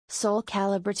Soul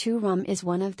Calibur 2 ROM is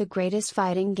one of the greatest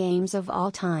fighting games of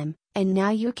all time, and now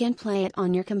you can play it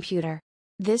on your computer.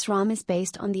 This ROM is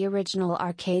based on the original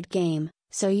arcade game,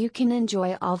 so you can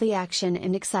enjoy all the action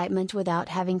and excitement without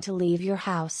having to leave your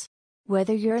house.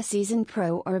 Whether you're a seasoned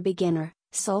pro or a beginner,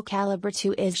 Soul Calibur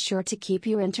 2 is sure to keep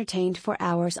you entertained for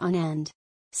hours on end.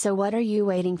 So what are you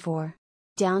waiting for?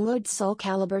 Download Soul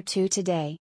Calibur 2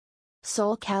 today.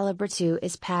 Soul Calibur 2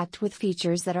 is packed with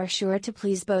features that are sure to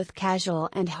please both casual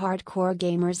and hardcore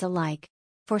gamers alike.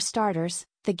 For starters,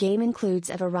 the game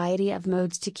includes a variety of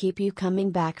modes to keep you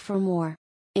coming back for more.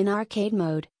 In arcade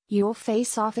mode, you'll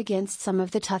face off against some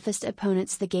of the toughest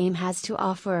opponents the game has to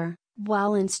offer,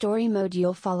 while in story mode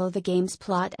you'll follow the game's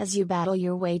plot as you battle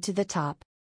your way to the top.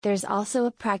 There's also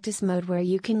a practice mode where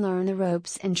you can learn the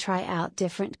ropes and try out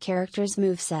different characters'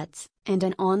 movesets, and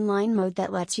an online mode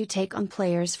that lets you take on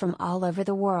players from all over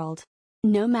the world.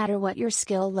 No matter what your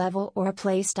skill level or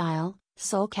playstyle,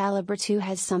 Soul Calibur 2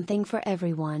 has something for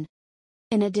everyone.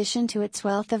 In addition to its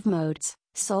wealth of modes,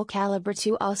 Soul Calibur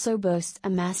 2 also boasts a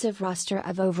massive roster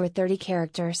of over 30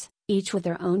 characters, each with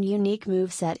their own unique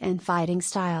moveset and fighting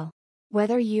style.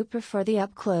 Whether you prefer the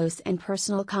up-close and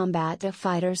personal combat of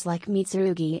fighters like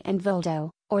Mitsurugi and Voldo,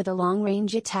 or the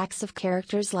long-range attacks of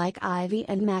characters like Ivy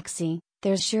and Maxi,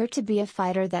 there's sure to be a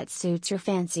fighter that suits your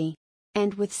fancy.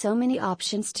 And with so many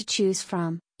options to choose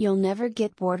from, you'll never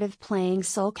get bored of playing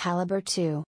Soul Calibur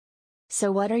 2.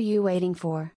 So what are you waiting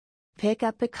for? Pick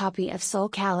up a copy of Soul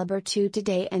Calibur 2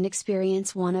 today and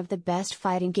experience one of the best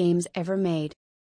fighting games ever made.